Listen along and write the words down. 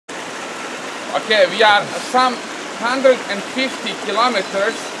Okay, we are some 150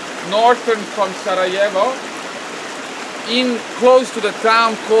 kilometers northern from Sarajevo, in close to the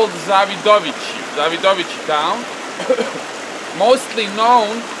town called Zavidovići town, mostly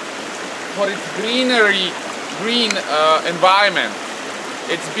known for its green environment.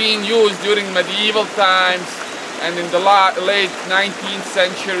 It's been used during medieval times and in the late 19th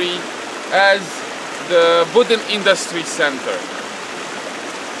century as the wooden industry center.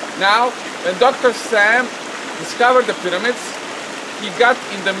 Now, when Dr. Sam discovered the pyramids, he got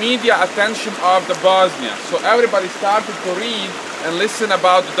in the media attention of the Bosnia. So everybody started to read and listen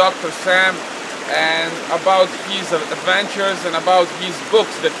about Dr. Sam and about his adventures and about his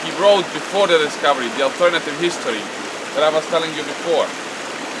books that he wrote before the discovery, the alternative history that I was telling you before.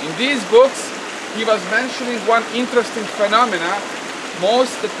 In these books, he was mentioning one interesting phenomena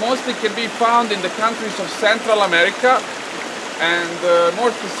that mostly can be found in the countries of Central America and the more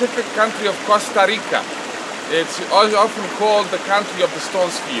specific country of Costa Rica. It's often called the country of the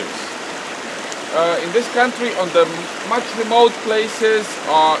stone spheres. In this country, on the much remote places,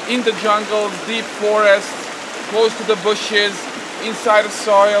 in the jungles, deep forests, close to the bushes, inside the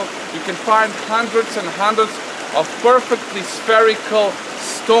soil, you can find hundreds and hundreds of perfectly spherical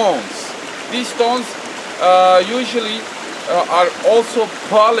stones. These stones usually are also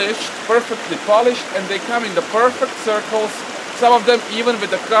polished, perfectly polished, and they come in the perfect circles, some of them even with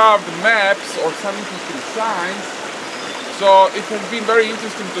the carved maps or some interesting signs. So it has been very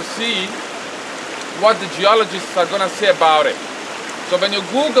interesting to see what the geologists are going to say about it. So when you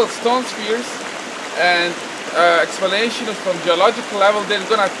Google stone spheres and explanations from geological level, they're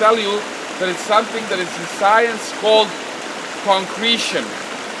going to tell you that it's something that is in science called concretion.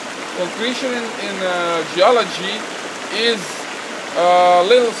 Concretion in geology is a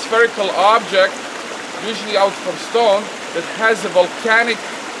little spherical object, usually out from stone, that has a volcanic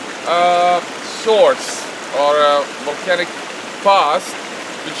source or a volcanic past,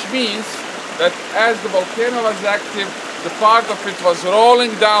 which means that as the volcano was active, the part of it was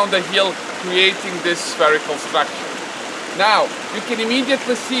rolling down the hill, creating this spherical structure. Now, you can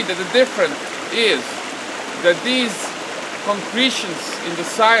immediately see that the difference is that these concretions in the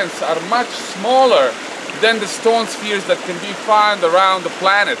science are much smaller than the stone spheres that can be found around the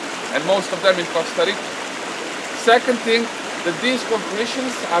planet, and most of them in Costa Rica. Second thing, that these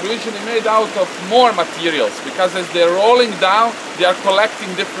concretions are usually made out of more materials, because as they're rolling down, they are collecting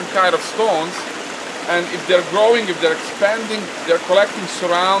different kind of stones, and if they're growing, if they're expanding, they're collecting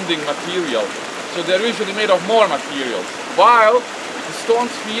surrounding material. So they're usually made of more materials, while the stone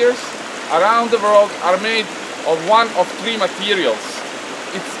spheres around the world are made of one of three materials.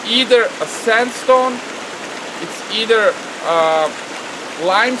 It's either a sandstone, it's either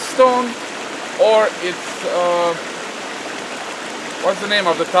limestone, or it's what's the name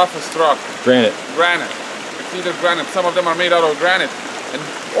of the toughest rock? Granite. Granite. It's either granite. Some of them are made out of granite. And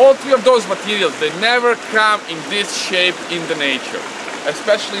all three of those materials, they never come in this shape in the nature.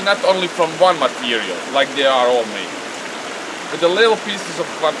 Especially not only from one material, like they are all made. With the little pieces of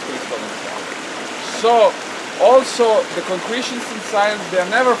quartz crystal inside. So, also the concretions in science, they are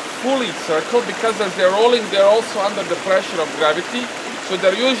never fully circle, because as they're rolling, they're also under the pressure of gravity. So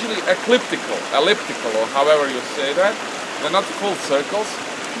they're usually elliptical, or however you say that. They're not full circles,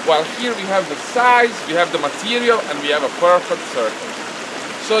 while here we have the size, we have the material, and we have a perfect circle.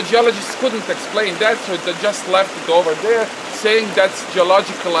 So geologists couldn't explain that, so they just left it over there, saying that's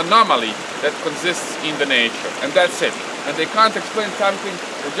geological anomaly that consists in the nature, and that's it. And they can't explain something,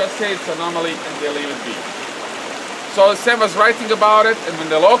 they just say it's anomaly and they leave it be. So Sam was writing about it, and when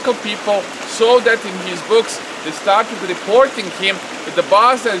the local people saw that in his books, they started reporting him that the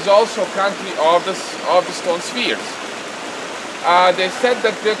Bosnia is also a country of the stone spheres. They said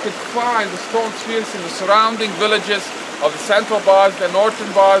that they could find the stone spheres in the surrounding villages of the central Bosnia,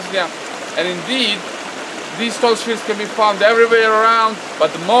 northern Bosnia, and indeed, these stone spheres can be found everywhere around, but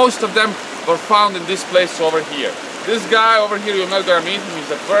most of them were found in this place over here. This guy over here, you're not gonna meet him,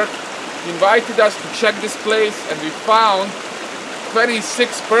 he's at work. He invited us to check this place, and we found 26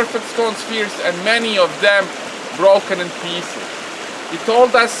 perfect stone spheres, and many of them broken in pieces. He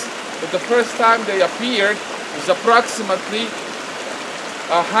told us that the first time they appeared was approximately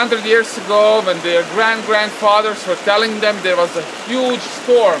 100 years ago, when their grandfathers were telling them there was a huge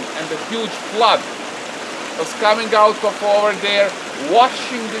storm and a huge flood was coming out of over there,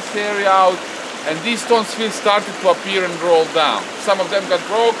 washing this area out, and these stone spheres started to appear and roll down. Some of them got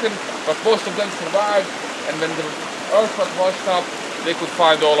broken, but most of them survived, and when the earth was washed up, they could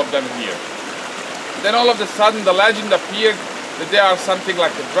find all of them here. Then all of a sudden the legend appeared that they are something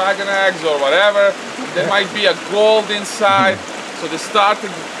like the dragon eggs or whatever. There might be a gold inside. So they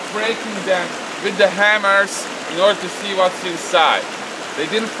started breaking them with the hammers in order to see what's inside. They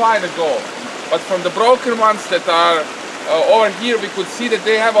didn't find a gold. But from the broken ones that are over here, we could see that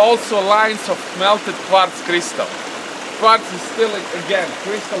they have also lines of melted quartz crystal. Quartz is still, again,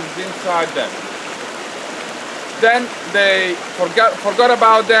 crystal is inside them. Then they forgot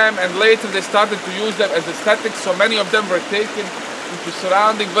about them, and later they started to use them as aesthetics, so many of them were taken into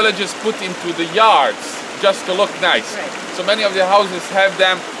surrounding villages, put into the yards, just to look nice. Right. So many of the houses have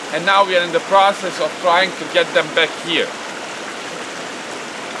them, and now we are in the process of trying to get them back here.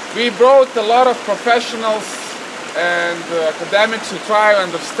 We brought a lot of professionals and academics to try to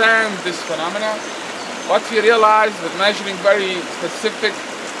understand this phenomena. What we realized with measuring very specific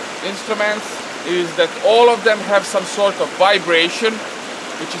instruments is that all of them have some sort of vibration,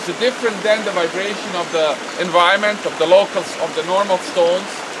 which is different than the vibration of the environment, of the locals, of the normal stones,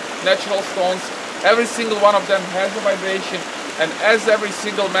 natural stones. Every single one of them has a vibration, and as every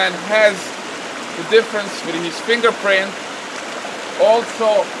single man has the difference with his fingerprint,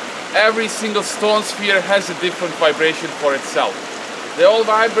 also every single stone sphere has a different vibration for itself. They all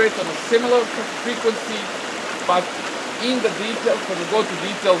vibrate on a similar frequency, but in the details, when you go to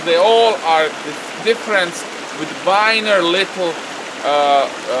details, they all are different with minor little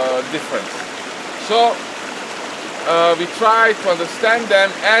difference. So we try to understand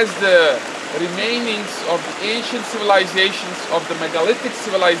them as the remainings of the ancient civilizations, of the megalithic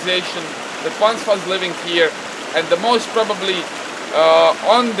civilization that once was living here, and the most probably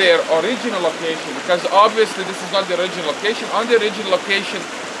on their original location, because obviously this is not the original location. On the original location,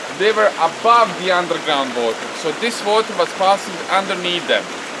 they were above the underground water, so this water was passing underneath them.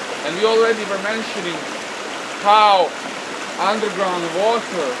 And we already were mentioning how underground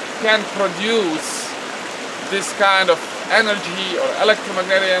water can produce this kind of energy or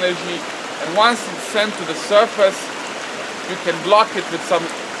electromagnetic energy, and once it's sent to the surface, you can block it with some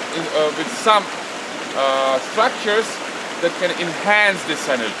structures that can enhance this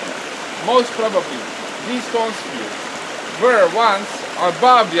energy. Most probably, these stone spheres were once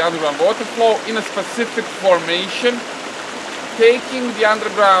above the underground water flow in a specific formation, taking the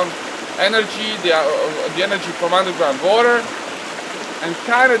underground energy, the energy from underground water, and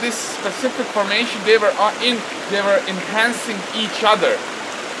kind of this specific formation, they were enhancing each other,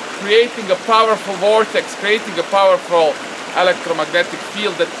 creating a powerful vortex, creating a powerful electromagnetic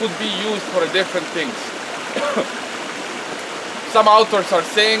field that could be used for different things. Some authors are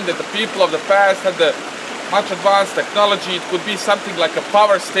saying that the people of the past had the much advanced technology. It could be something like a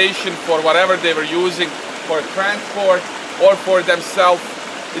power station for whatever they were using for transport or for themselves.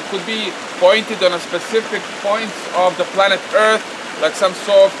 It could be pointed on a specific points of the planet Earth, like some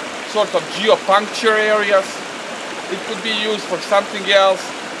sort of geopuncture areas. It could be used for something else,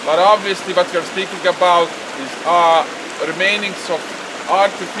 but obviously what we are speaking about is remainings of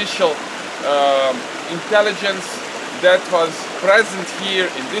artificial intelligence that was present here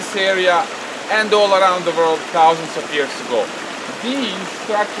in this area and all around the world thousands of years ago. These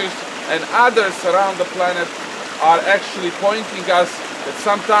structures and others around the planet are actually pointing us that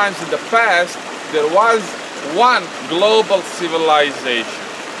sometimes in the past there was one global civilization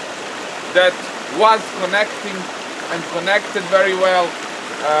that was connecting and connected very well.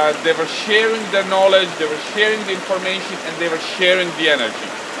 They were sharing their knowledge, they were sharing the information, and they were sharing the energy.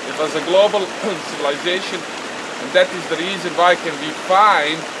 It was a global civilization, and that is the reason why can we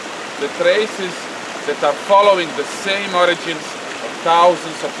find the traces that are following the same origins of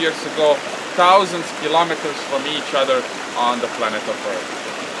thousands of years ago, thousands of kilometers from each other on the planet of Earth.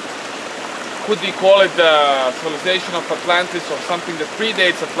 Could we call it the civilization of Atlantis or something that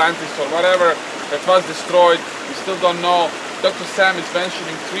predates Atlantis or whatever that was destroyed? We still don't know. Dr. Sam is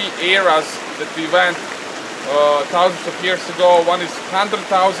mentioning 3 eras that we went thousands of years ago. One is 100,000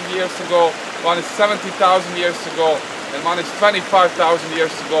 years ago, one is 70,000 years ago, and one is 25,000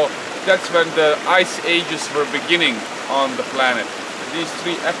 years ago. That's when the ice ages were beginning on the planet. These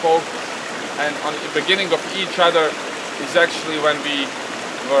 3 epochs, and on the beginning of each other is actually when we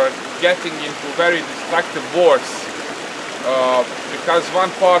were getting into very destructive wars, because one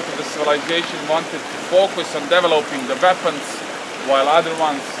part of the civilization wanted to focus on developing the weapons, while other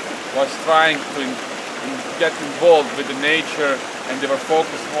ones was trying to get involved with the nature, and they were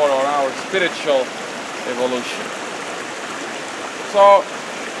focused more on our spiritual evolution. So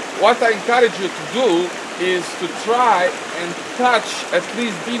what I encourage you to do is to try and touch, at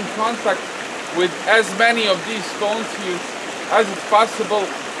least be in contact with as many of these stone spheres as is possible,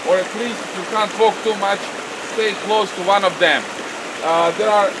 or at least if you can't walk too much, stay close to one of them. There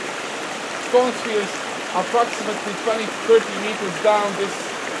are stone spheres approximately 20-30 meters down this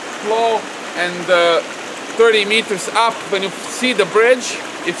flow, and 30 meters up when you see the bridge.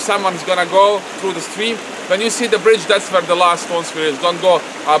 if someone's gonna go through the stream. When you see the bridge, that's where the last stone sphere is. Don't go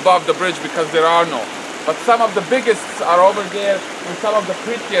above the bridge because there are no. But some of the biggest are over there and some of the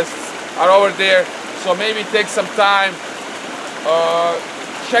prettiest are over there. So maybe take some time,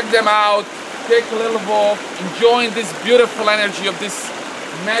 check them out, take a little walk, enjoying this beautiful energy of this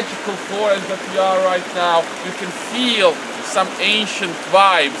magical forest that we are right now. You can feel some ancient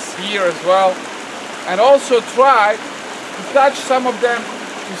vibes here as well. And also try to touch some of them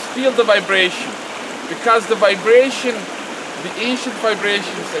to feel the vibration. Because the vibration, the ancient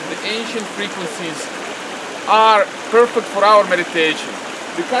vibrations and the ancient frequencies are perfect for our meditation.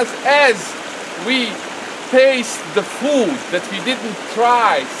 Because as we taste the food that we didn't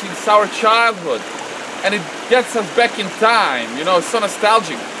try since our childhood, and it gets us back in time, you know, it's so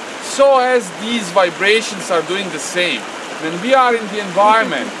nostalgic. So as these vibrations are doing the same. When we are in the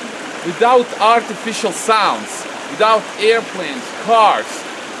environment without artificial sounds, without airplanes, cars,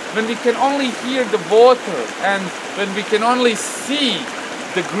 when we can only hear the water and when we can only see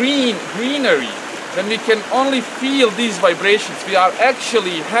the greenery, when we can only feel these vibrations, we are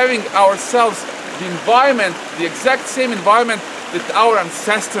actually having ourselves the environment, the exact same environment that our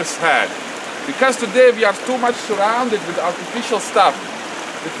ancestors had. Because today we are too much surrounded with artificial stuff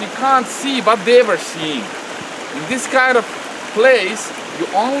that we can't see what they were seeing. In this kind of place, you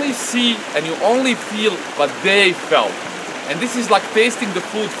only see and you only feel what they felt. And this is like tasting the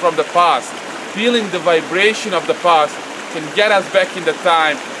food from the past. Feeling the vibration of the past can get us back in the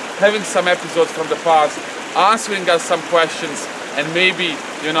time, having some episodes from the past, answering us some questions, and maybe,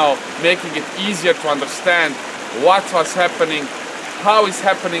 you know, making it easier to understand what was happening, how is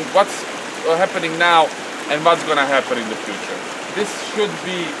happening, what's happening now, and what's going to happen in the future. This should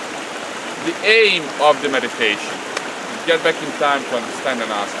be the aim of the meditation. Get back in time to understand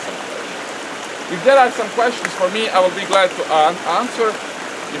and ask some questions. If there are some questions for me, I will be glad to answer.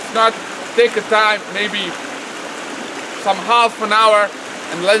 If not, take a time, maybe some half an hour,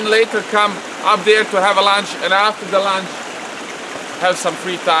 and then later come up there to have a lunch, and after the lunch, have some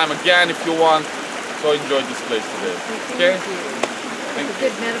free time again if you want. So enjoy this place today. Okay? Thank you. It's a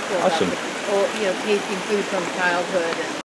good metaphor. Awesome. About, you know, tasting food from childhood and